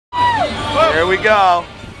Here we go.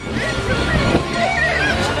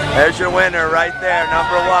 There's your winner right there,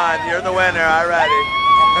 number 1. You're the winner already.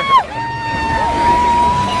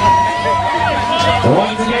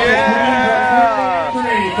 Once again, yeah.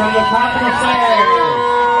 From the top of the flag.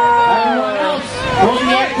 Everyone else will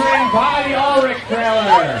be entering by the Ulrich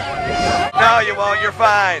trailer. No, you won't. You're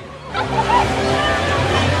fine.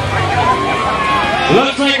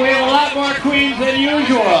 Looks like we have a lot more queens than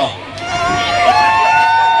usual.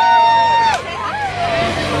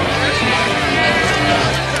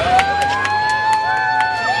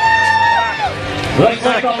 Looks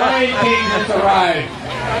like the Lion King has arrived.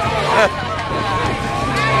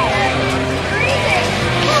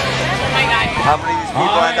 How many of these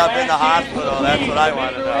people end up in the hospital? That's what I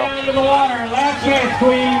want to know. Into the water. Last chance,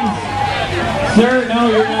 queens. Sir, no,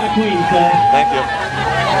 you're not a queen, sir. Thank you.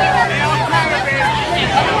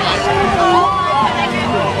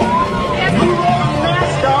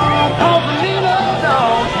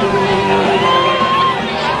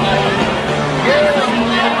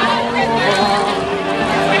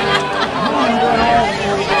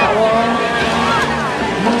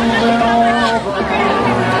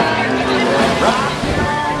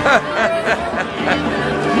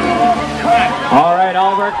 All right,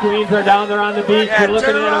 all of our queens are down there on the beach. We're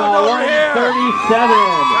looking at about 137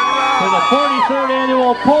 for the 43rd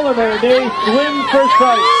annual Polar Bear Day Swim for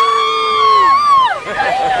Sight.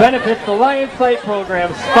 Benefits the Lion Sight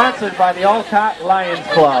program, sponsored by the Olcott Lions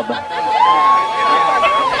Club.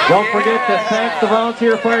 Don't forget to thank the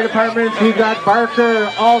volunteer fire departments. We've got Barker,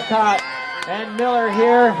 Olcott, and Miller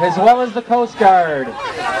here, as well as the Coast Guard.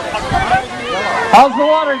 How's the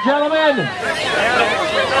water, gentlemen?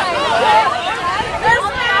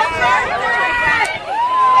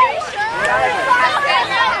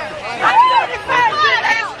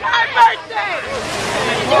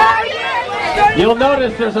 You'll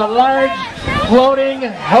notice there's a large floating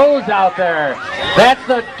hose out there. That's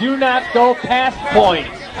the do not go past point.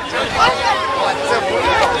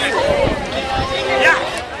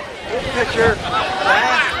 Picture.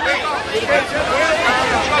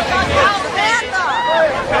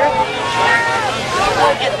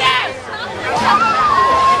 Look at that!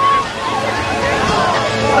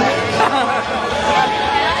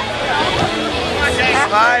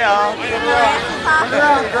 Smile. Look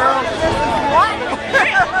around, girl. What?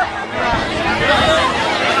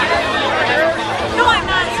 No, I'm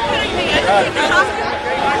not. You're kidding me.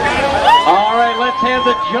 All right, let's have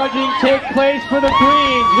the judging take place for the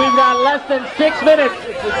queens. We've got less than 6 minutes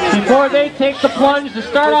before they take the plunge to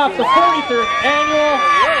start off the 43rd annual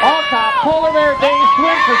Olcott-Polar-Bear-Day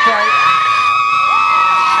Swim for Sight.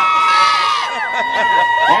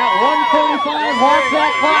 At 1:45, watch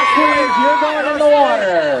that clock, queens. You're going in the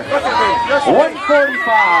water.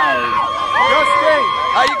 1:45. Justine,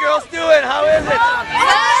 how you girls doing? How is it?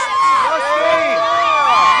 Justine,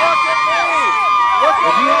 look at me. Look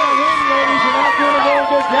If you want to win, ladies, you're not doing a very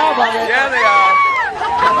good job on it. Yeah, they are.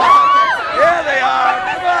 Yeah, they are.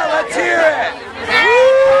 Come on, let's hear it.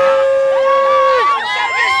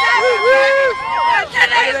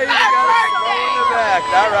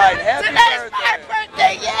 All right, happy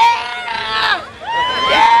birthday. Yeah!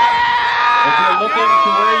 If you're looking to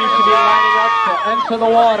where you should be lining up to enter the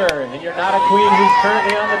water, and you're not a queen who's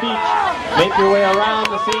currently on the beach, make your way around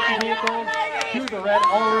the safety vehicles to the red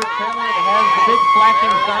Ulrich trailer that has the big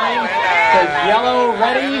flashing sign that says yellow,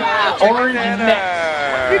 ready, orange,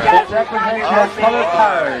 next. That represents your color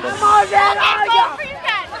card.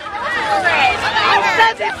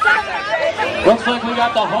 Looks like we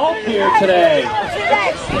got the Hulk here today.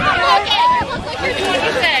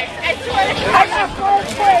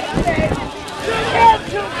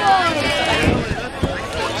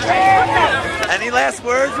 Any last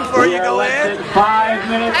words before you go in? 5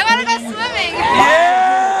 minutes. I want to go swimming.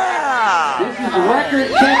 Yeah! This is record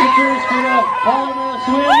temperatures for the Polar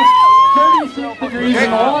Swim. 36 degrees in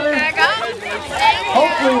the water. Can I go?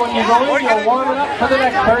 Hopefully when you go in, you'll warm it up for the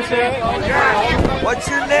next person. What's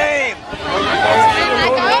your name?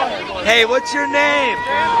 Hey, what's your name?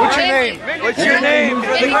 What's your name? What's your name?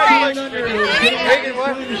 For the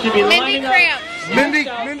Mindy Cramp. Mindy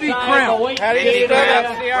Cramp. How do you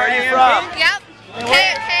Where are you from? Yep.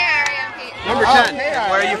 K-R-A-M-P. Number 10.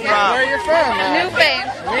 Where are you from? Where are you from? New Fame.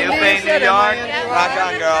 New Bay, New York. Rock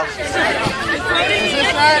on, girls.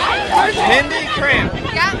 Mindy Cramp.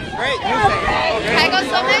 Yep. Great. New Fame. Can I go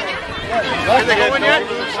swimming? Is it going yet?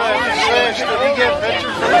 Did you get a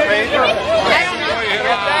picture for the paper? I don't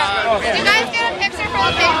know. Did you guys get a picture for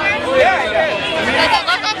the paper? Yeah. Does it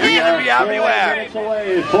look okay? You're gonna be everywhere.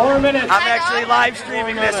 4 minutes. I'm actually live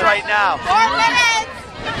streaming this right now. 4 minutes.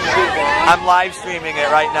 I'm live streaming it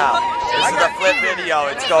right now. This is a flip video.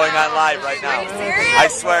 It's going on live right now. I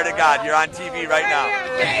swear to God, you're on TV right now.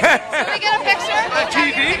 Can we get a picture?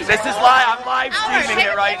 TV? This is live. I'm live streaming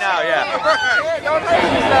it right now. Yeah.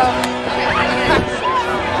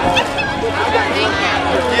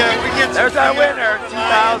 There's our winner,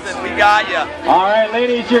 2000. We got you. All right,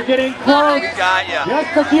 ladies, you're getting close. We got you.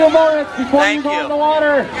 Just a few moments before you go in the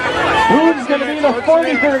water. Who's going to be the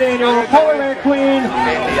 43rd annual Polar Bear Queen?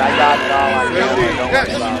 Mindy, I got it all. I know. Don't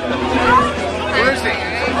worry about it. Where is he?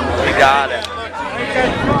 We got it.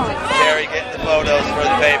 Terry getting the photos for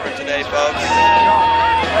the paper today, folks.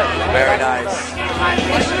 Very nice.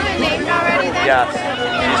 Was she named already then? Yes,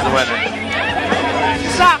 she's the winner.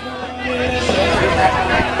 Stop.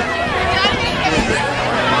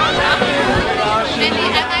 Mindy,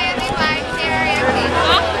 M-I-N-D-Y, Terry,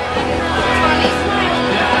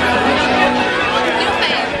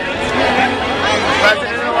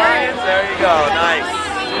 President Alliance, there you go, nice.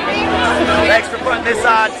 Thanks for putting this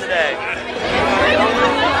on today.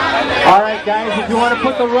 All right, guys, if you want to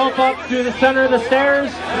put the rope up to the center of the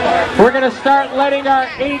stairs, we're going to start letting our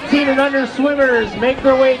 18 and under swimmers make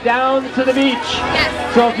their way down to the beach.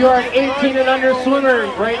 So if you are an 18 and under swimmer,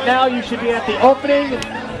 right now you should be at the opening.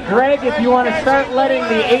 Greg, if you want to start letting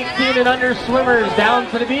the 18 and under swimmers down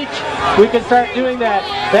to the beach, we can start doing that.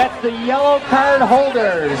 That's the yellow card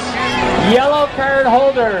holders. Yellow card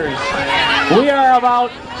holders. We are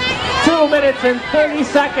about 2 minutes and 30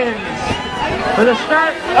 seconds for the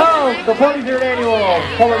start of the 43rd annual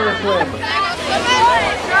Polar Bear Swim.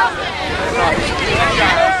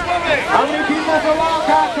 How many people from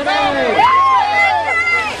Olcott today?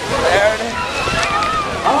 There it is.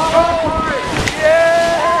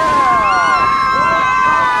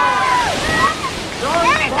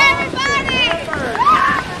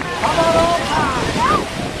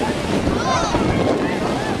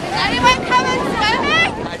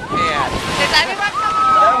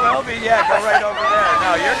 Yeah, go right over there.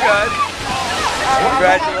 No, you're good.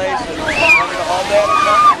 Congratulations. Want me to hold that or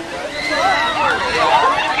something?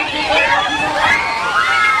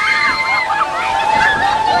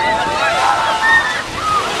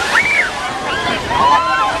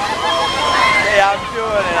 Hey, I'm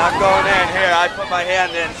doing it. I'm going in. Here, I put my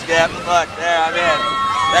hand in, Skip. Look, there, I'm in.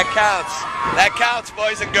 That counts. That counts,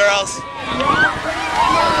 boys and girls.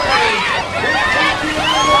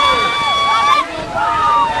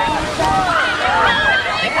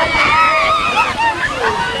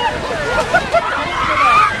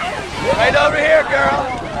 Right over here, girl.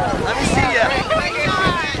 Let me see you.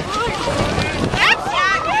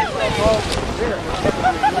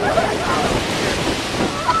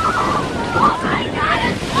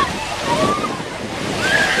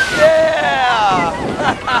 Yeah!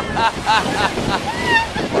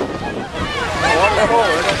 Wonderful.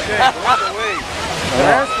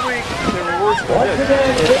 Last week, they were worse than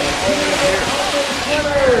this.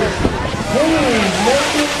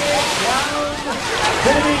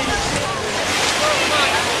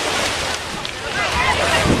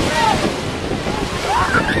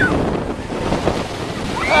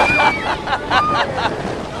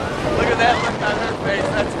 Look at that look on her face.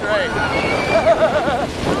 That's great.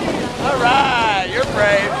 All right, you're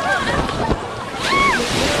brave.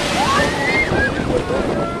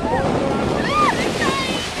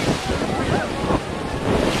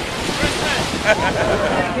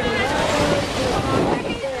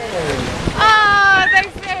 Oh,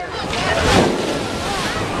 thanks, babe.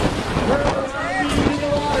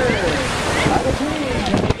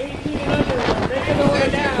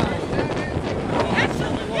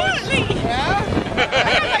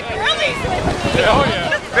 Oh,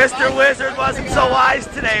 yeah. Mr. Wizard wasn't so wise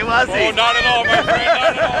today, was he? Oh, not at all, my friend,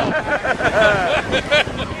 not at all.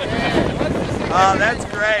 Oh, that's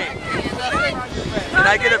great. Can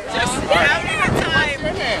I get a...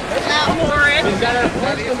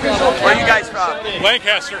 Where are you guys from?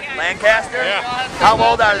 Lancaster. Lancaster? Yeah. How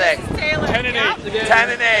old are they? 10 and 8. 10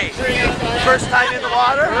 and 8. First time in the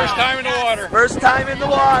water? First time in the water. First time in the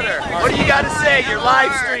water. What do you got to say? You're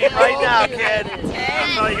live stream right now, kid.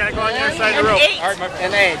 Oh, you got to go on the other side of the rope. All right, my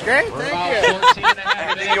friend. An 8. Great, thank you.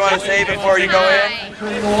 Anything you want to say before you go in?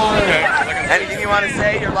 Anything you want to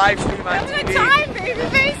say? You're live stream on TV. Time, baby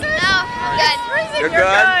faces. No, good. You're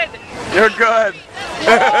good? You're good.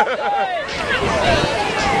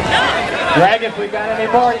 Greg, if we got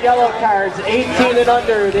any more yellow cards, 18 and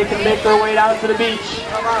under, they can make their way down to the beach.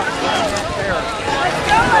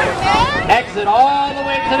 Exit all the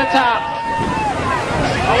way to the top.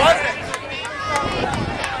 How was it?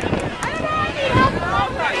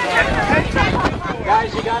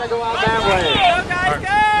 Guys, you gotta go out that way. Go, guys, go!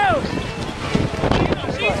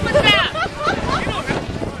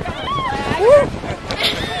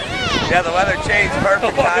 Yeah, the weather changed.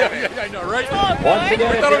 Perfect timing. I know, right? Once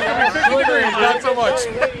again, I thought it was going to be 50 degrees, not so much.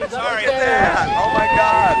 Sorry, that. Oh my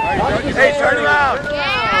God. Hey, turn around.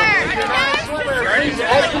 Please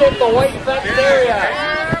exit the white fenced area.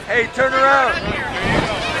 Hey, turn around.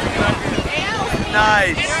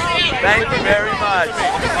 Nice. Thank you very much.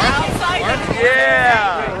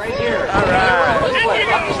 Yeah. Right here. All right. This way,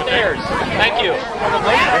 up the stairs. Thank you.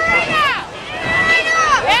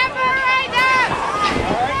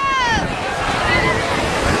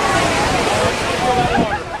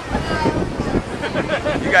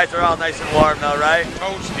 You guys are all nice and warm though, right?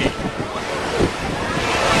 Toasty.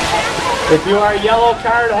 If you are a yellow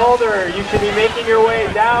card holder, you should be making your way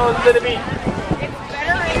down to the beach. It's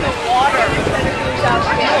better in the water than it is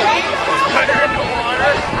out here. Better in the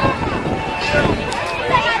water.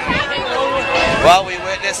 Well, we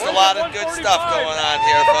witnessed a lot of good stuff going on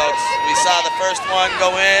here, folks. We saw the first one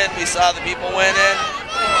go in. We saw the people winning.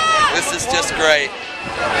 This is just great.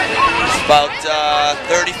 It's about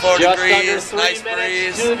 34 degrees, nice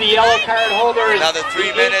breeze. To the yellow card holders. Another 3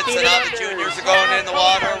 minutes and all the juniors are going in the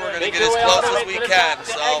water. We're going to get as close as we can.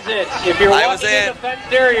 So I was in.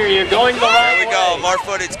 Area, you're going the wrong There we go. way. More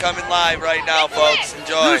footage coming live right now, folks.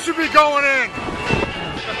 Enjoy. You should be going in.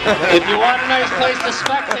 If you want a nice place to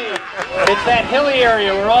spectate, it's that hilly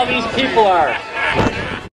area where all these people are.